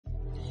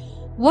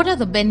What are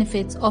the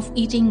benefits of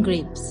eating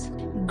grapes?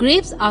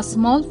 Grapes are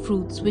small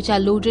fruits which are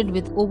loaded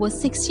with over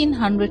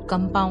 1600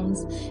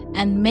 compounds,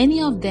 and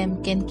many of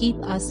them can keep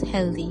us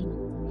healthy.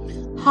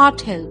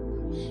 Heart health.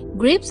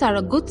 Grapes are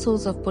a good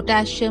source of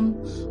potassium,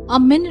 a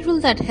mineral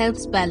that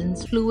helps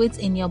balance fluids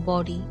in your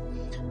body.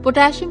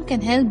 Potassium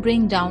can help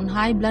bring down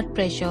high blood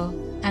pressure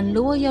and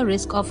lower your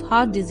risk of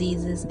heart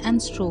diseases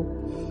and stroke.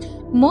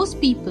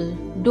 Most people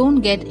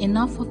don't get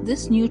enough of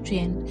this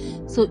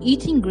nutrient, so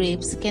eating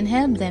grapes can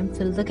help them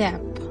fill the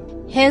gap.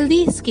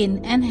 Healthy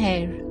skin and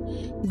hair.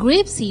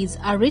 Grape seeds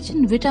are rich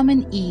in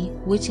vitamin E,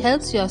 which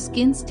helps your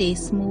skin stay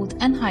smooth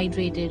and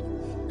hydrated.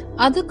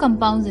 Other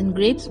compounds in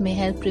grapes may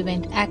help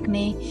prevent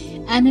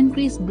acne and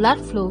increase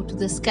blood flow to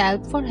the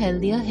scalp for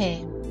healthier hair.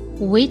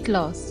 Weight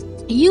loss.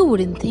 You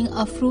wouldn't think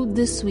a fruit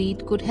this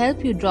sweet could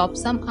help you drop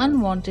some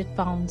unwanted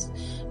pounds,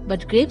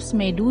 but grapes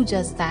may do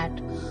just that.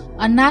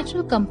 A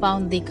natural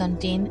compound they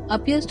contain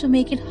appears to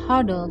make it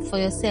harder for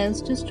your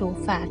cells to store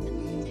fat.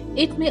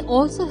 It may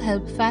also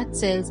help fat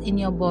cells in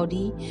your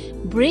body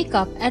break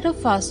up at a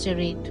faster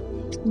rate.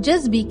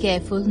 Just be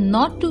careful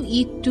not to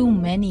eat too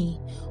many.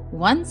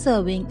 One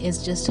serving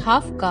is just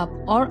half cup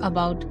or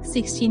about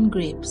 16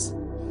 grapes.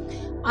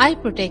 Eye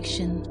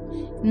protection.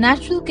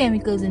 Natural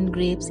chemicals in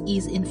grapes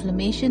ease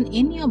inflammation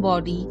in your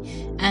body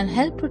and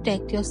help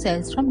protect your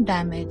cells from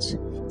damage.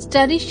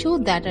 Studies show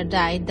that a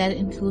diet that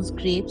includes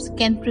grapes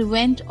can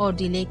prevent or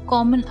delay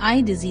common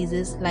eye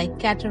diseases like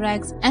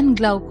cataracts and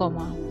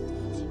glaucoma.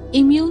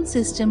 Immune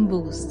system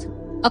boost.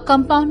 A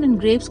compound in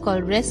grapes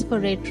called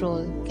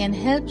resveratrol can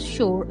help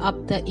shore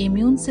up the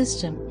immune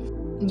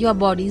system, your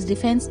body's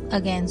defense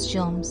against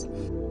germs.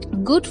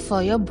 Good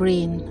for your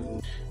brain.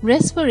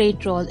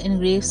 Resveratrol in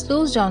grapes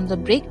slows down the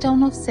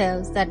breakdown of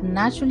cells that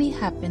naturally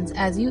happens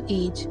as you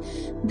age.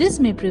 This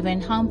may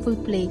prevent harmful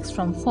plaques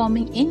from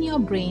forming in your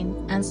brain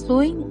and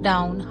slowing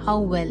down how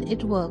well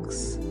it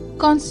works.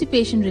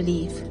 Constipation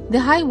relief. The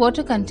high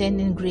water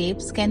content in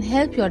grapes can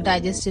help your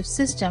digestive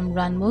system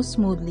run more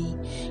smoothly.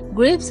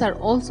 Grapes are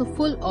also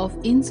full of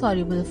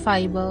insoluble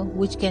fiber,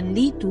 which can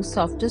lead to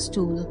softer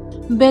stool.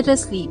 Better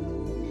sleep.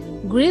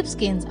 Grape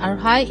skins are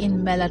high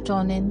in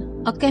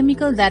melatonin, a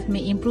chemical that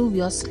may improve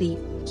your sleep.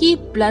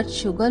 Keep blood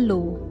sugar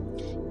low.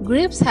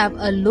 Grapes have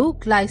a low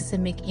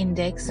glycemic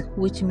index,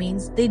 which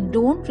means they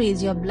don't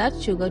raise your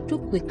blood sugar too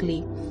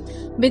quickly.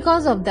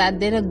 Because of that,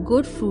 they're a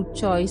good fruit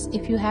choice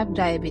if you have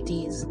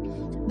diabetes.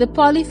 The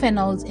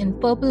polyphenols in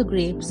purple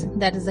grapes,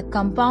 that is a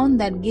compound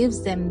that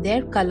gives them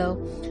their color,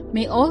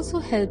 may also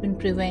help in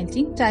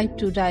preventing type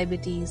 2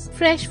 diabetes.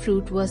 Fresh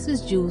fruit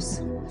versus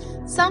juice.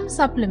 Some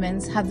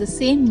supplements have the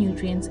same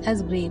nutrients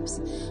as grapes,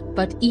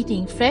 but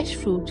eating fresh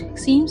fruit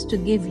seems to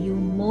give you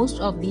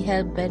most of the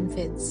health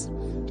benefits.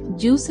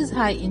 Juice is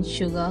high in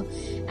sugar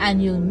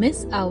and you'll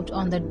miss out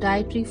on the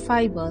dietary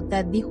fiber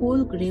that the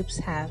whole grapes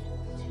have.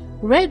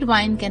 Red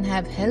wine can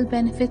have health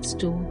benefits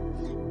too.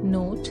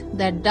 Note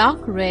that dark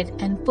red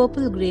and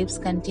purple grapes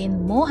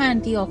contain more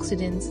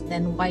antioxidants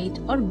than white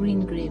or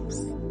green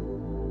grapes.